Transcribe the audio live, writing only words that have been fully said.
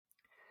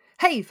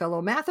Hey,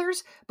 fellow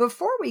mathers,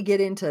 before we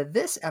get into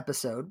this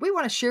episode, we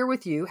want to share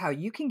with you how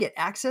you can get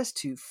access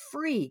to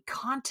free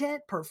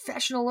content,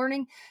 professional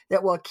learning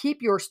that will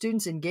keep your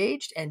students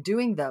engaged and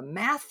doing the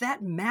math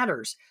that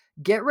matters.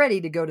 Get ready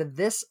to go to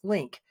this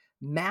link,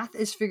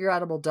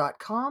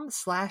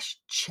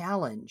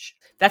 mathisfigureoutable.com/challenge.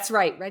 That's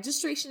right.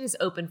 Registration is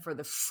open for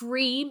the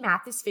free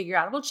Math is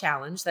Figureoutable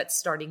Challenge that's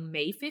starting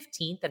May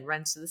 15th and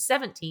runs to the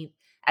 17th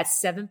at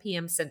 7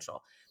 p.m.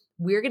 Central.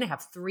 We're going to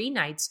have 3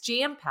 nights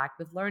jam-packed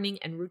with learning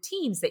and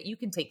routines that you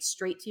can take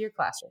straight to your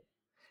classroom.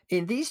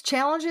 In these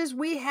challenges,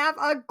 we have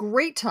a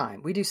great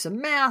time. We do some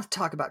math,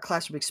 talk about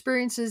classroom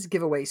experiences,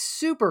 give away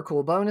super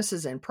cool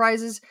bonuses and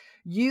prizes.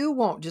 You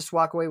won't just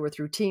walk away with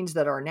routines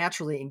that are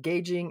naturally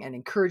engaging and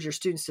encourage your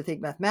students to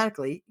think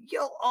mathematically.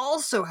 You'll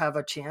also have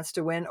a chance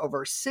to win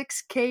over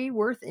 $6,000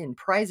 worth in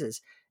prizes,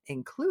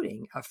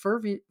 including a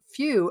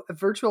few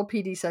virtual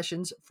PD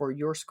sessions for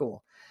your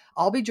school.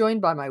 I'll be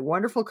joined by my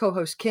wonderful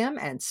co-host Kim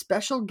and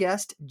special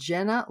guest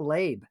Jenna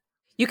Labe.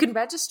 You can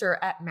register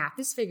at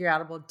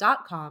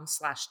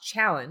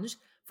mathisfigureoutable.com/challenge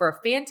for a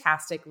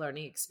fantastic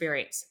learning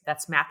experience.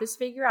 That's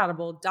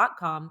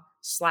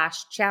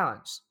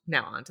mathisfigureoutable.com/challenge.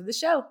 Now on to the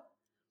show.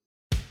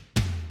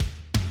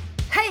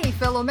 Hey,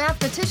 fellow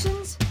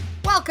mathematicians.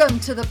 Welcome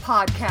to the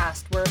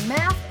podcast where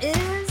math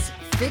is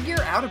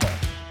figure-outable.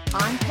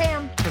 I'm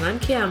Pam. And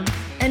I'm Kim.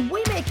 And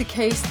we make the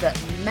case that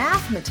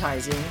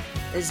mathematizing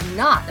is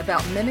not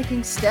about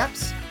mimicking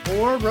steps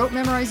or rote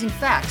memorizing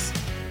facts,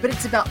 but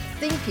it's about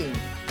thinking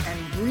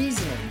and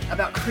reasoning,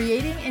 about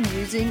creating and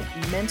using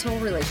mental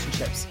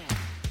relationships.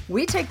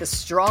 We take the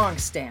strong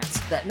stance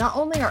that not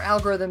only are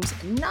algorithms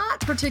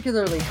not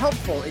particularly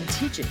helpful in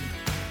teaching,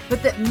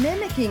 but that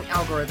mimicking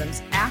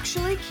algorithms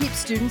actually keep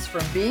students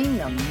from being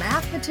the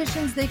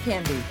mathematicians they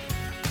can be.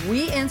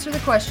 We answer the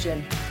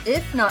question,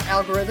 if not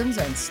algorithms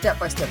and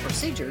step-by-step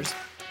procedures,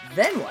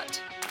 then what?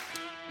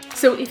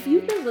 So if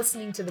you've been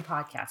listening to the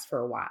podcast for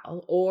a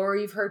while, or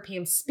you've heard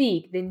Pam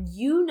speak, then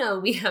you know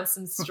we have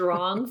some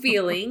strong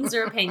feelings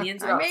or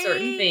opinions about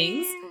certain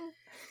things.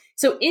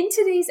 So in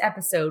today's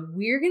episode,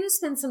 we're going to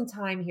spend some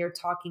time here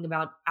talking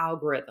about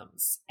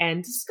algorithms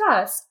and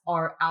discuss,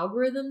 are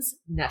algorithms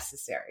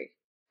necessary?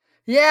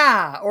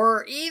 Yeah,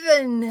 or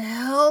even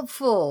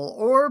helpful,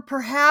 or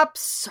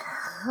perhaps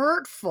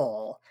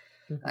hurtful.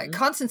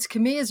 Constance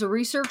Camille is a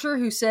researcher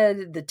who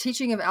said the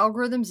teaching of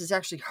algorithms is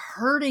actually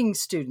hurting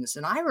students.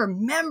 And I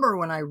remember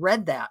when I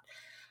read that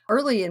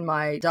early in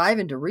my dive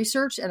into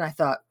research, and I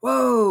thought,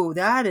 whoa,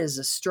 that is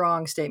a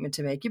strong statement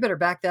to make. You better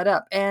back that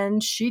up.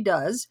 And she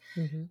does.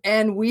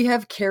 And we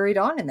have carried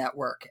on in that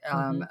work,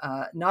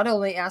 not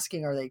only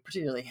asking, are they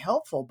particularly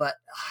helpful, but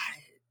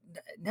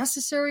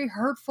necessary,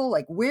 hurtful?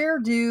 Like, where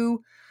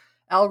do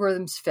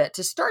algorithms fit?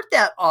 To start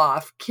that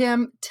off,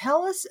 Kim,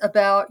 tell us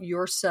about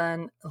your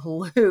son,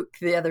 Luke,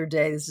 the other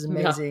day. This is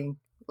amazing.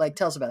 Yeah.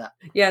 Tell us about that.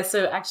 Yeah.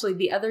 So actually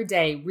the other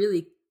day,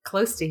 really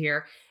close to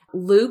here,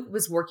 Luke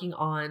was working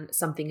on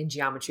something in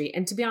geometry.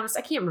 And to be honest,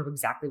 I can't remember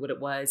exactly what it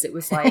was. It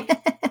was like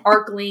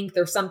arc length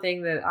or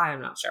something that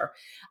I'm not sure.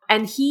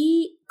 And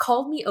he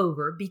called me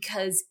over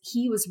because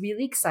he was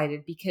really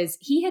excited because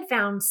he had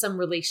found some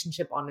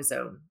relationship on his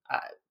own,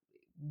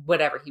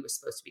 whatever he was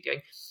supposed to be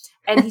doing.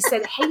 And he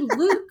said, hey,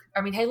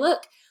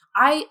 look,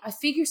 I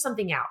figured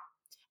something out.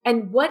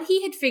 And what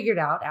he had figured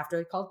out after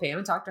I called Pam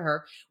and talked to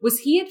her was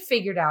he had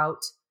figured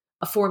out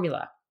a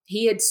formula.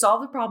 He had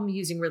solved the problem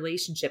using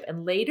relationship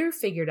and later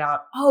figured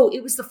out,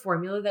 it was the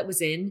formula that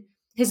was in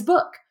his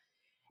book.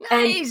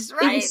 Nice, and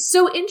right? It was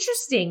so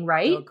interesting,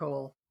 right? So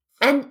cool.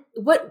 And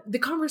what the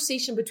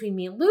conversation between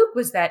me and Luke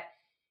was that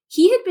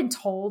he had been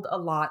told a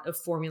lot of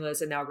formulas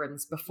and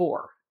algorithms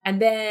before, and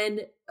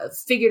then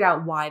figured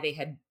out why they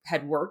had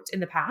worked in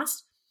the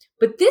past.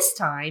 But this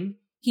time,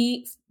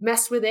 he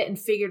messed with it and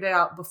figured it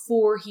out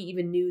before he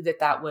even knew that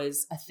that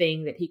was a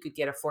thing that he could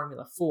get a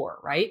formula for,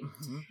 right?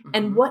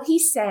 And what he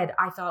said,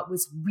 I thought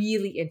was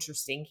really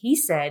interesting. He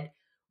said,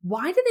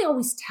 why do they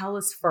always tell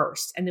us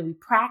first and then we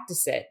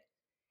practice it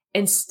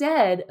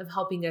instead of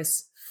helping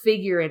us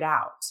figure it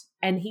out?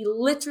 And he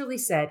literally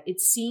said, it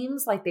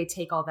seems like they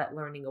take all that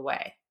learning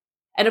away.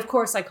 And of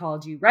course, I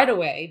called you right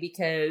away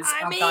because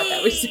I thought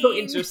that was so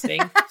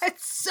interesting.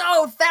 It's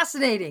so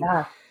fascinating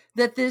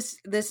that this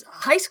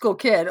high school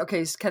kid, okay,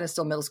 he's kind of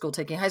still middle school,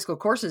 taking high school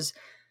courses,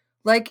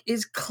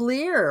 is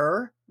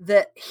clear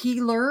that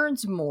he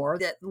learns more,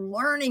 that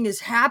learning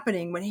is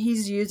happening when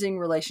he's using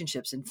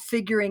relationships and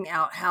figuring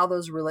out how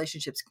those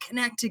relationships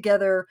connect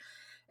together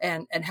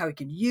and how he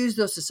can use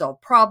those to solve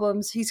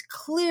problems. He's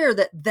clear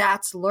that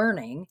that's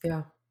learning.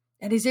 Yeah.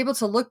 And he's able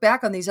to look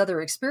back on these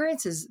other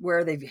experiences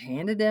where they've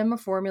handed him a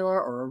formula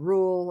or a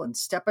rule and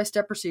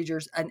step-by-step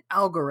procedures, an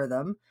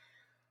algorithm,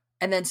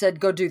 and then said,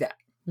 go do that.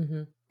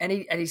 And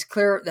he's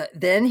clear that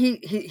then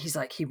he's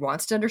like, he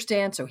wants to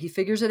understand. So he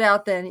figures it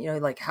out then,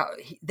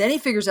 then he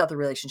figures out the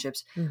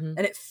relationships and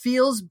it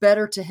feels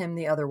better to him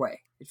the other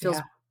way. It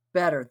feels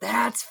better.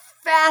 That's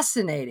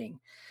fascinating.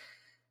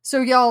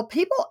 So y'all,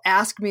 people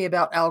ask me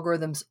about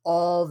algorithms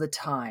all the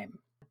time.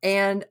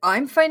 And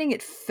I'm finding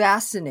it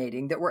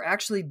fascinating that we're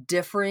actually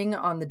differing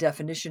on the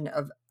definition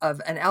of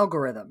an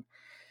algorithm.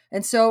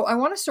 And so I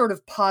want to sort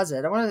of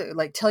posit, I want to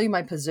like tell you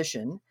my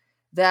position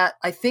that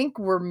I think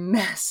we're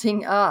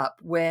messing up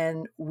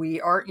when we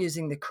aren't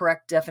using the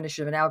correct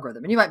definition of an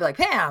algorithm. And you might be like,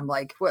 Pam,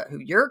 like, what,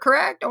 you're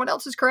correct? No one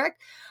else is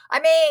correct? I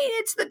mean,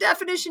 it's the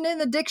definition in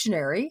the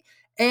dictionary.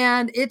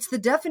 And it's the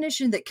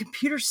definition that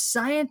computer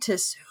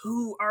scientists,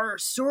 who are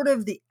sort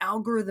of the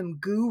algorithm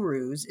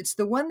gurus, it's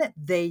the one that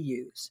they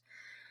use.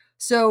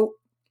 So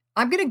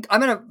I'm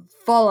gonna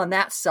fall on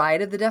that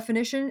side of the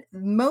definition.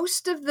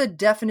 Most of the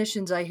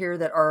definitions I hear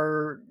that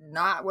are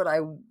not what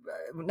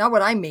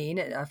I mean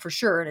for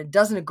sure, and it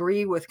doesn't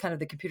agree with kind of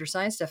the computer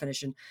science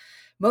definition.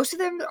 Most of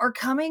them are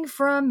coming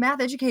from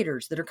math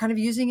educators that are kind of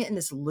using it in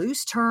this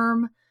loose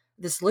term,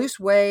 this loose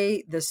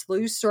way, this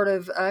loose sort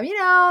of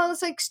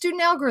it's like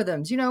student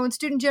algorithms. When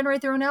students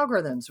generate their own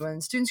algorithms,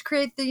 when students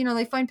create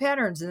they find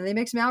patterns and then they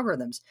make some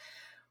algorithms.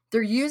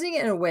 They're using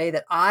it in a way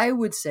that I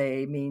would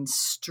say means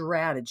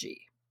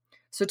strategy.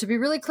 So to be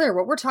really clear,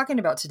 what we're talking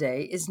about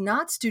today is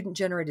not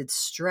student-generated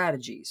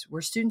strategies,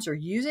 where students are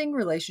using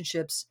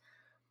relationships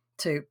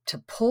to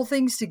pull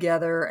things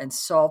together and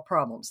solve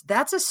problems.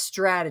 That's a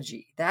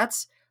strategy.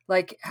 That's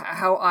like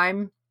how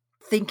I'm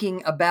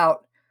thinking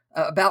about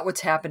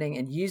what's happening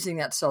and using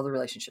that to solve the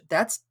relationship.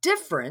 That's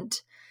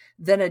different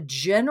than a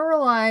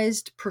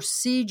generalized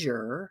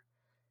procedure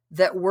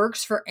that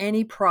works for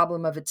any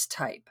problem of its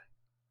type.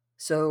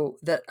 So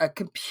that a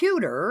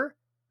computer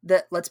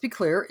that, let's be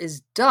clear,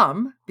 is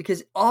dumb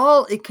because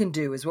all it can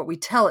do is what we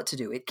tell it to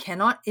do. It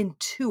cannot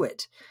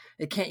intuit.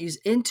 It can't use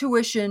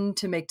intuition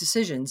to make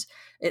decisions.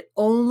 It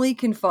only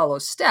can follow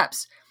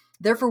steps.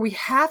 Therefore, we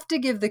have to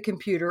give the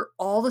computer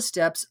all the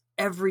steps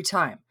every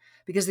time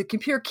because the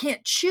computer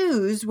can't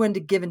choose when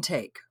to give and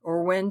take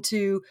or when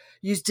to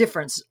use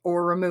difference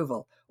or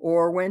removal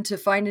or when to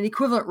find an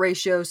equivalent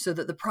ratio so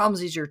that the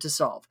problem's easier to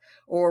solve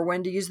or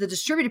when to use the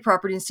distributed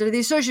property instead of the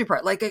associated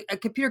property. Like a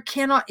computer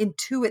cannot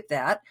intuit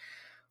that.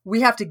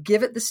 We have to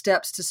give it the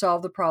steps to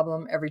solve the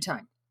problem every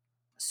time.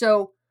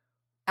 So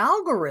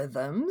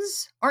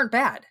algorithms aren't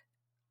bad.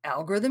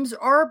 Algorithms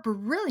are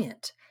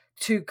brilliant.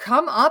 To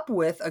come up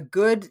with a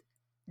good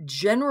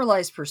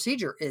generalized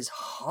procedure is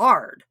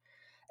hard.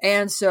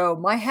 And so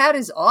my hat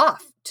is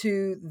off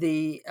to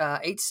the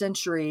 8th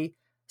century,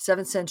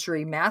 7th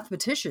century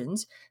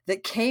mathematicians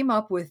that came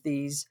up with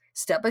these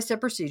step-by-step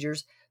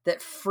procedures that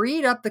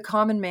freed up the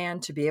common man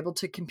to be able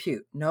to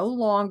compute. No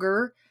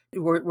longer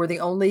were the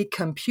only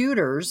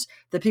computers,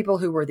 the people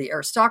who were the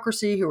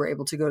aristocracy, who were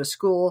able to go to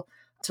school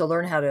to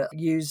learn how to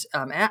use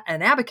an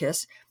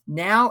abacus.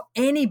 Now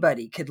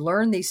anybody could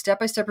learn these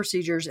step-by-step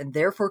procedures and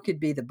therefore could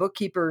be the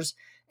bookkeepers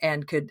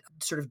and could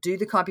sort of do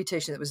the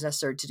computation that was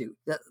necessary to do.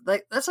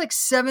 That's like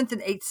 7th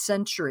and 8th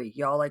century,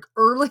 y'all, like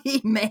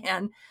early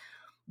man.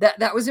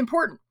 That was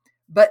important,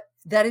 but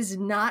that is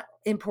not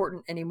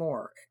important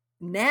anymore.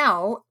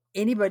 Now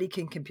anybody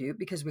can compute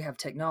because we have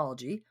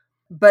technology.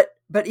 But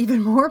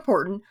even more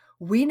important,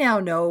 we now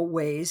know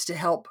ways to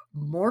help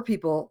more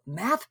people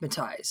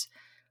mathematize,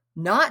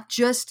 not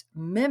just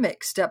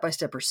mimic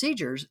step-by-step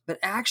procedures, but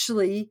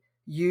actually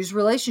use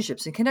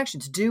relationships and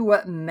connections, do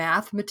what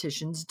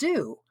mathematicians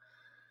do.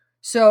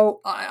 So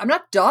I'm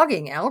not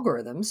dogging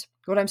algorithms.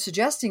 What I'm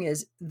suggesting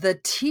is the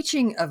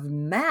teaching of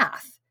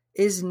math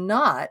is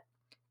not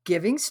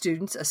giving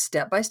students a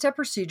step-by-step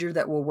procedure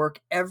that will work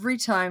every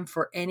time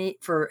for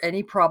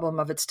any problem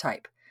of its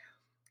type.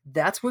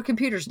 That's what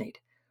computers need.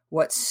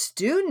 What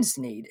students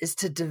need is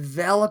to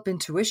develop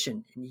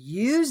intuition and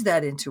use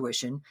that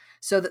intuition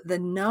so that the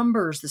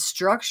numbers, the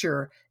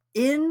structure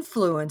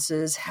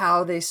influences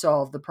how they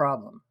solve the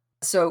problem.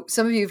 So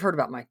some of you have heard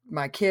about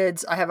my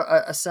kids. I have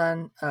a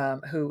son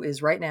who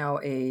is right now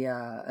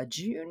a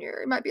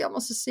junior. He might be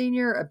almost a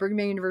senior at Brigham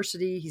Young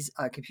University. He's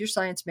a computer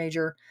science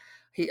major.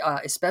 He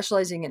is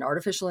specializing in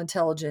artificial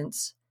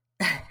intelligence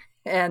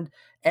and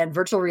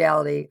virtual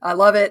reality. I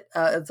love it.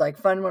 It's like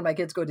fun when my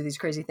kids go do these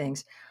crazy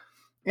things.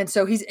 And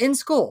so he's in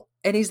school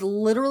and he's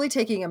literally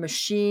taking a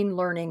machine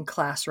learning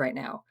class right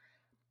now.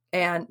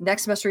 And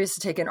next semester he has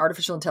to take an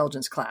artificial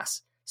intelligence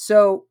class.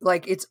 So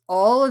like it's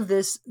all of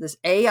this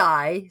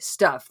AI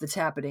stuff that's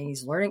happening.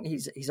 He's learning,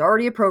 he's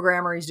already a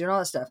programmer, he's doing all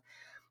that stuff.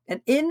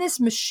 And in this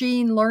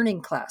machine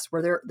learning class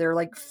where they're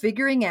like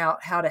figuring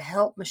out how to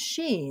help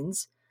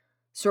machines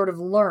sort of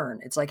learn.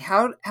 It's like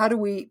how do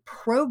we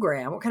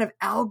program? What kind of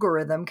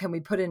algorithm can we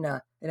put in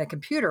a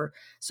computer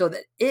so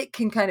that it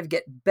can kind of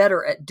get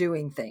better at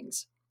doing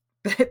things?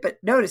 But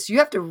notice you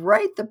have to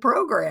write the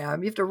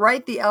program. You have to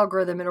write the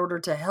algorithm in order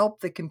to help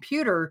the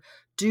computer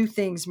do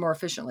things more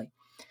efficiently.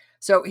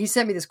 So he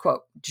sent me this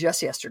quote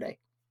just yesterday.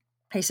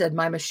 He said,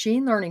 "My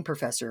machine learning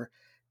professor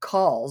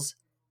calls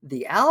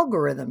the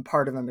algorithm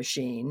part of a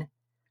machine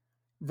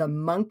the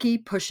monkey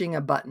pushing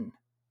a button."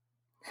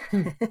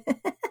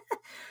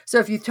 So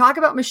if you talk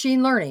about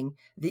machine learning,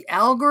 the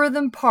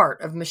algorithm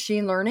part of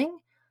machine learning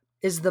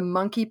is the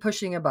monkey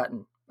pushing a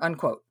button,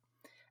 unquote.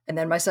 And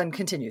then my son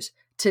continues,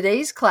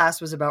 Today's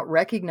class was about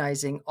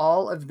recognizing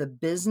all of the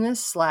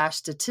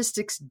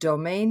business/statistics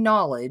domain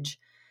knowledge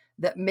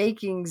that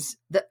makes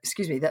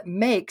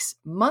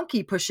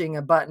monkey pushing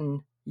a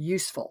button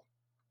useful.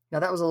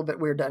 Now that was a little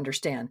bit weird to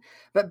understand,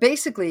 but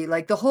basically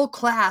like the whole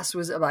class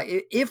was about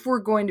if we're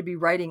going to be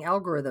writing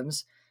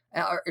algorithms,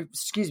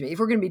 if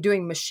we're going to be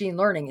doing machine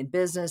learning in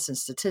business and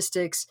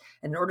statistics,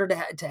 and in order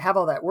to have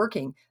all that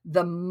working,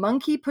 the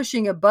monkey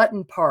pushing a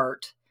button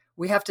part,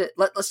 we have to,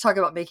 let's talk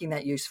about making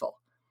that useful.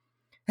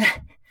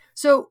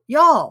 So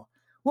y'all,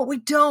 what we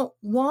don't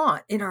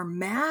want in our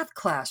math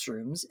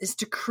classrooms is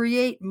to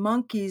create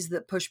monkeys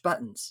that push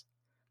buttons.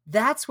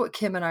 That's what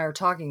Kim and I are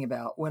talking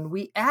about when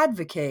we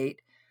advocate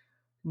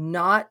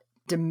not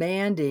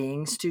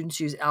demanding students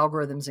use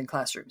algorithms in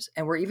classrooms.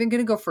 And we're even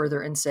going to go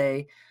further and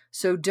say,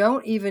 so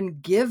don't even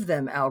give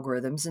them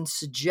algorithms and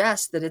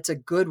suggest that it's a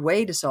good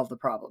way to solve the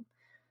problem.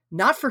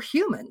 Not for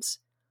humans.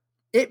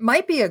 It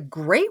might be a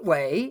great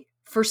way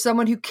for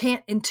someone who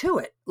can't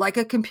intuit, like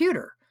a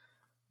computer.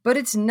 But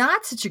it's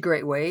not such a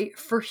great way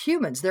for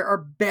humans. There are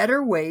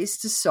better ways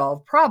to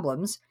solve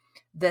problems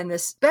than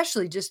this,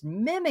 especially just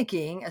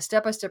mimicking a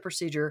step-by-step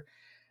procedure.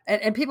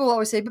 And people will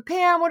always say, but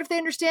Pam, what if they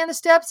understand the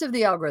steps of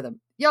the algorithm?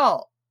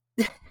 Y'all,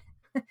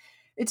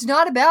 it's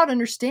not about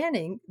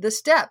understanding the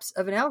steps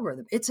of an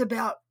algorithm. It's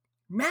about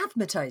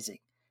mathematizing.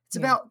 It's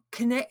about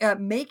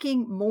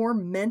making more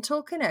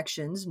mental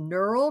connections,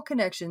 neural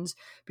connections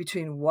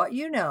between what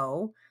you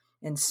know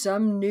and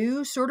some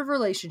new sort of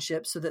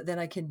relationship so that then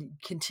I can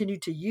continue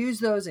to use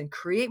those and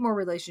create more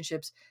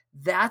relationships.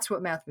 That's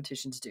what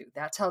mathematicians do.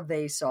 That's how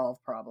they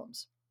solve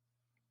problems.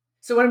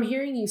 So what I'm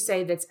hearing you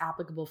say that's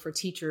applicable for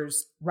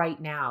teachers right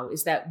now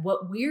is that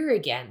what we're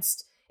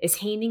against is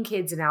handing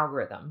kids an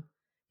algorithm,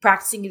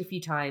 practicing it a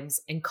few times,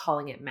 and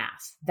calling it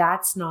math.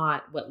 That's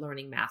not what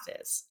learning math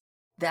is.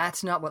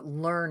 That's not what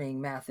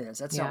learning math is.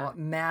 That's not what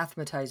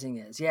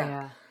mathematizing is.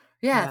 Yeah.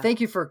 Yeah. Thank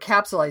you for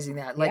capsulizing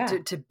that.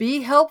 Like to be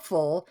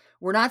helpful,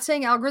 we're not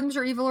saying algorithms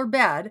are evil or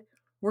bad.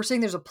 We're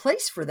saying there's a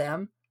place for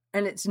them,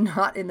 and it's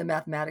not in the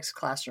mathematics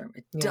classroom.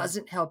 It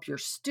doesn't help your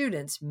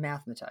students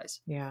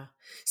mathematize. Yeah.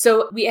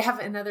 So we have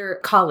another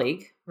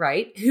colleague,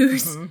 right?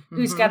 Who's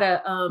got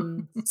a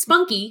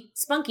spunky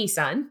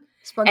son.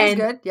 Spunky's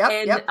good.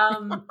 Yep.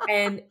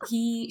 And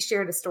he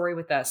shared a story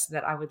with us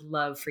that I would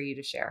love for you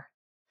to share.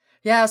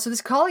 Yeah. So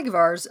this colleague of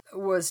ours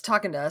was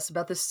talking to us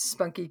about this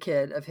spunky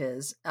kid of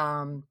his.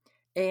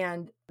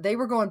 And they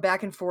were going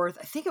back and forth.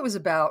 I think it was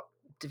about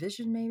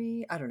division,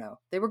 maybe. I don't know.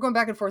 They were going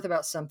back and forth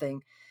about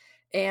something.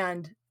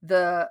 And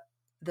the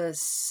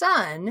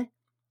son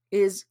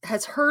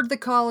has heard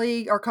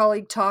our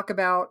colleague talk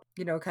about,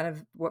 kind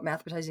of what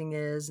mathematizing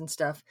is and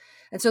stuff.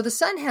 And so the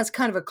son has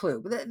kind of a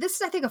clue. This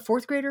is, I think, a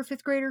 4th grader,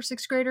 5th grader,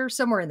 6th grader,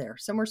 somewhere in there,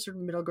 somewhere sort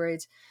of middle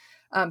grades.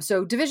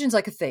 So division's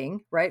like a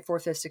thing, right?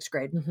 4th, 5th, 6th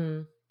grade.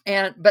 Mm-hmm.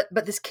 And,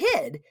 but this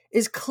kid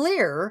is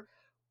clear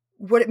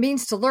what it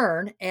means to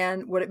learn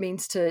and what it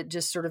means to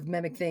just sort of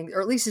mimic things,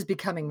 or at least is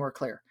becoming more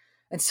clear.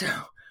 And so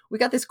we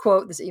got this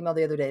email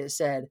the other day that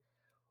said,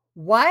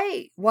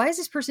 why is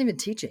this person even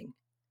teaching?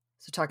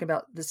 So talking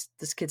about this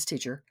kid's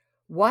teacher,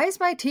 why is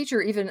my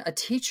teacher even a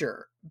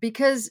teacher?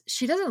 Because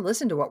she doesn't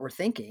listen to what we're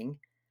thinking.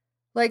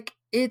 Like,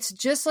 it's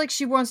just like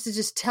she wants to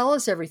just tell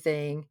us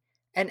everything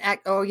and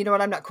act. Oh, you know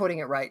what? I'm not quoting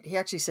it right. He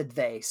actually said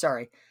they,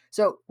 sorry.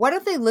 So why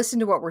don't they listen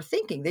to what we're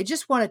thinking? They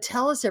just want to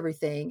tell us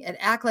everything and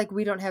act like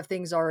we don't have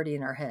things already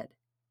in our head.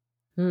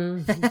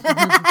 Mm-hmm.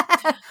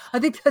 I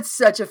think that's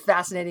such a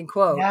fascinating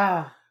quote.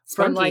 Yeah.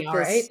 From Spunky, like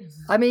this, right?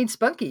 I mean,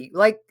 spunky,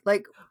 like,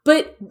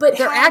 but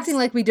they're acting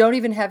like we don't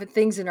even have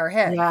things in our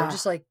head. Yeah. They're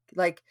just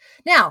like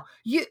now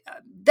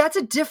that's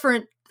a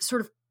different sort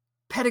of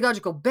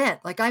pedagogical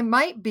bent. Like I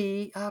might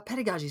be,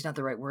 pedagogy is not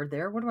the right word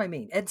there. What do I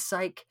mean? Ed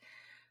psych.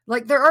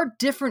 Like there are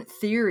different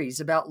theories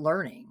about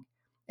learning.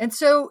 And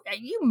so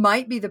you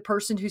might be the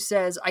person who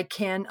says, I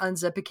can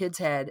unzip a kid's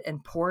head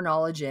and pour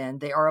knowledge in.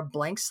 They are a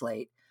blank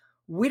slate.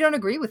 We don't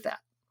agree with that.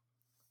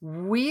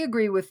 We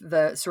agree with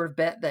the sort of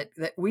bet that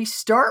we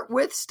start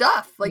with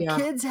stuff. Like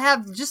kids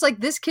have, just like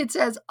this kid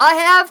says, I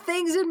have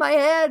things in my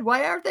head.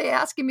 Why aren't they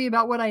asking me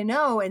about what I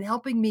know and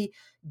helping me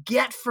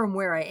get from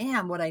where I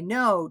am, what I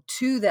know,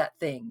 to that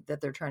thing that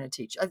they're trying to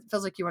teach? It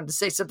feels like you wanted to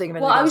say something a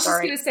minute ago. Well, I was just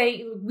going to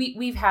say,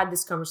 we've had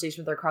this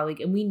conversation with our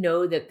colleague, and we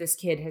know that this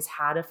kid has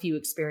had a few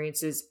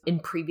experiences in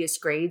previous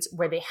grades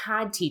where they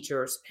had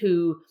teachers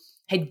who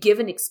had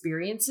given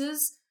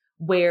experiences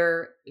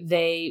where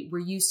they were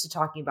used to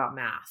talking about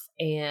math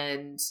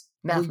and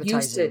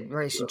mathematizing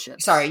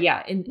relationships.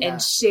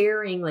 And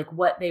sharing like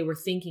what they were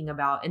thinking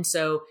about. And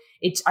so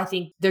I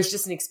think there's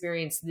just an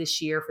experience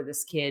this year for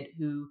this kid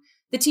who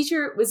the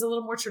teacher was a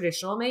little more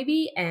traditional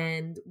maybe,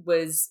 and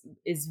is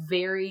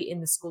very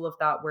in the school of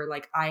thought where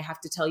like, I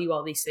have to tell you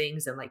all these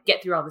things and like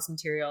get through all this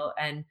material.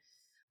 And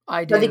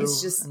I do. I think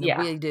it's just,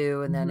 we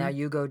do. And then now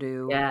you go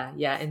do. Yeah.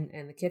 Yeah.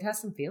 And the kid has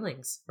some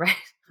feelings, right?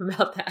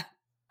 about that.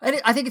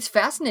 I think it's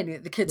fascinating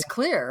that the kid's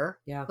clear.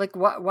 Yeah. Like,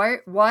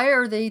 why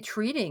are they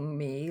treating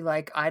me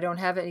like I don't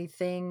have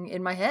anything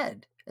in my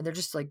head? And they're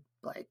just like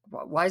like,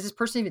 why is this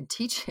person even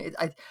teaching?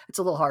 It's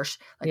a little harsh.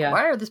 Like, Yeah.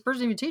 why are this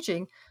person even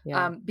teaching?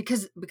 Yeah.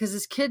 Because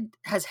this kid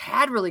has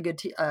had really good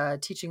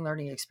teaching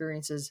learning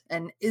experiences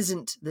and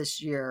isn't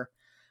this year.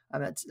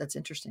 That's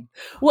interesting.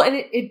 Well, and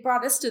it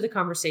brought us to the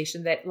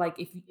conversation that, like,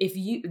 if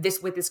you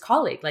with this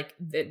colleague, like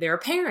they're a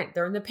parent,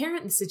 they're in the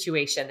parent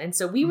situation. And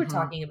so we were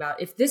talking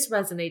about, if this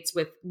resonates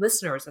with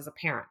listeners as a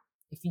parent,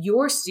 if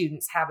your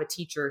students have a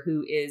teacher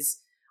who is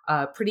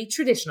pretty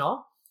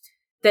traditional,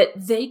 that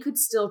they could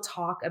still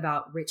talk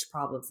about rich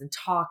problems and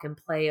talk and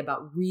play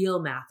about real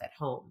math at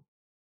home.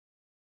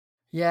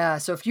 Yeah.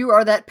 So if you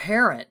are that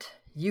parent,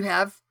 you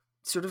have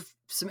sort of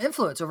some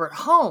influence over at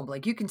home.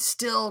 Like, you can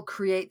still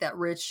create that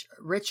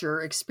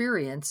richer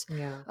experience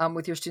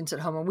with your students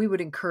at home. And we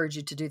would encourage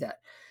you to do that.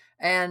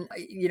 And,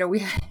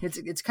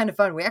 it's kind of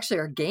fun. We actually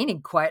are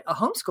gaining quite a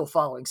homeschool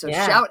following. So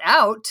shout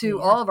out to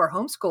all of our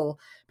homeschool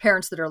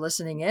parents that are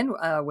listening in.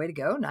 Way to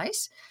go.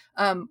 Nice.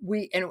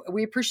 We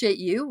appreciate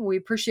you. We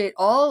appreciate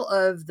all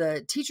of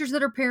the teachers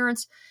that are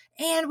parents,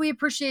 and we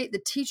appreciate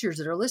the teachers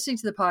that are listening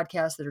to the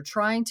podcast that are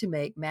trying to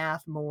make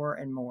math more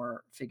and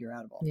more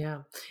figure-outable.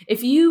 Yeah.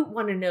 If you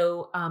want to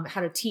know how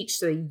to teach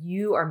so that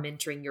you are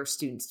mentoring your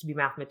students to be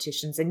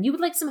mathematicians and you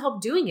would like some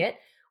help doing it,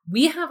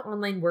 we have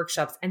online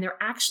workshops, and they're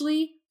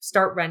actually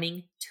start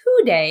running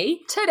today.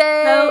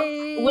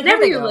 So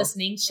whenever you're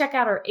listening, check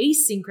out our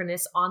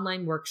asynchronous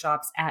online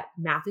workshops at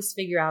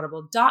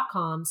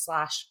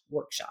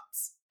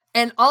mathisfigureoutable.com/workshops.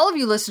 And all of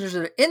you listeners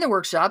that are in the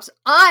workshops,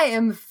 I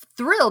am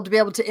thrilled to be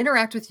able to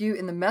interact with you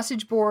in the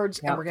message boards,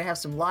 and we're going to have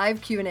some live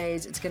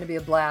Q&As. It's going to be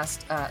a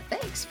blast.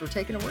 Thanks for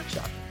taking a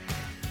workshop.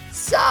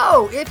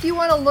 So if you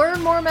want to learn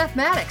more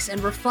mathematics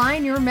and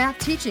refine your math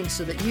teaching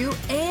so that you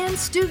and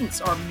students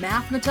are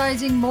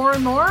mathematizing more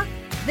and more,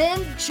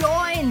 then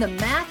join the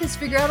Math is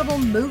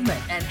Figureoutable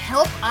movement and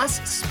help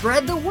us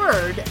spread the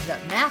word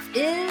that math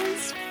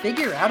is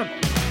figureoutable.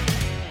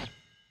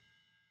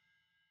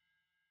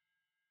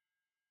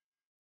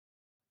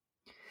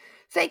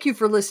 Thank you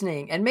for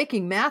listening and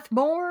making math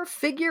more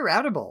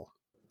figureoutable.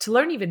 To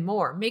learn even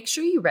more, make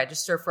sure you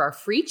register for our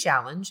free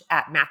challenge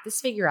at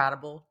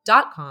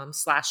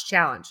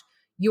mathisfigureoutable.com/challenge.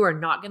 You are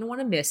not going to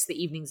want to miss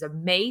the evenings of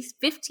May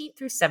 15th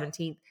through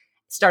 17th,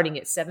 starting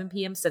at 7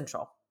 p.m.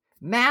 Central.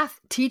 Math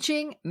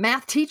teaching,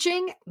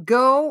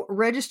 go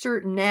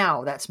register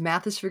now. That's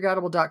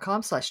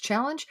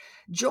mathisfigureoutable.com/challenge.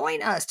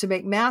 Join us to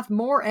make math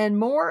more and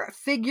more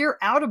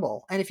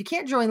figureoutable. And if you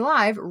can't join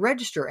live,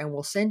 register and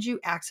we'll send you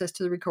access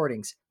to the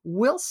recordings.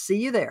 We'll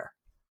see you there.